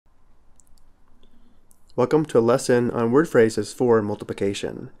Welcome to a lesson on word phrases for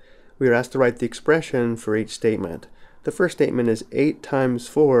multiplication. We are asked to write the expression for each statement. The first statement is 8 times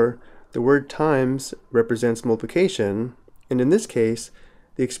 4. The word times represents multiplication, and in this case,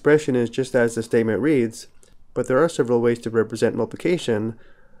 the expression is just as the statement reads, but there are several ways to represent multiplication.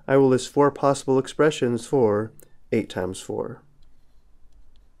 I will list 4 possible expressions for 8 times 4.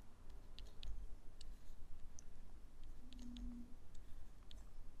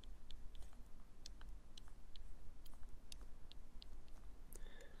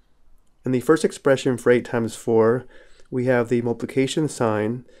 In the first expression for 8 times 4, we have the multiplication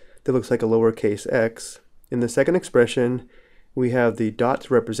sign that looks like a lowercase x. In the second expression, we have the dot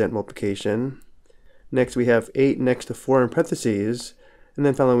to represent multiplication. Next we have 8 next to 4 in parentheses, and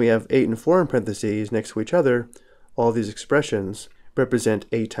then finally we have 8 and 4 in parentheses next to each other. All these expressions represent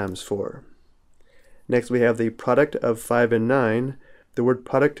 8 times 4. Next we have the product of 5 and 9. The word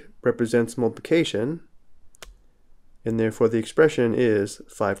product represents multiplication, and therefore the expression is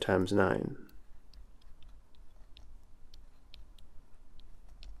 5 times 9.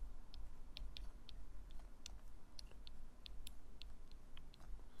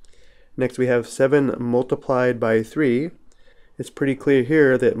 Next we have 7 multiplied by 3. It's pretty clear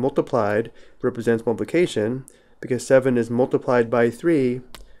here that multiplied represents multiplication, because 7 is multiplied by 3.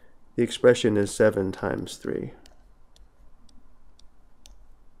 The expression is 7 times 3.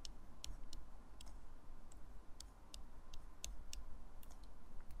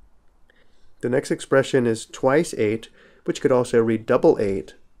 The next expression is twice 8, which could also read double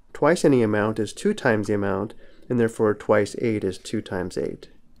 8. Twice any amount is 2 times the amount, and therefore twice 8 is 2 times 8.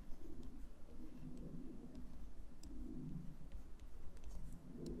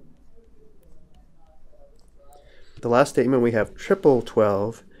 The last statement we have triple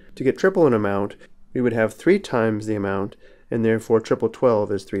 12. To get triple an amount, we would have 3 times the amount, and therefore triple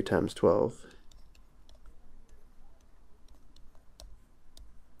 12 is 3 times 12.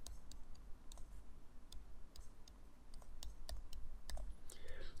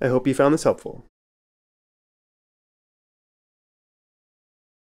 I hope you found this helpful.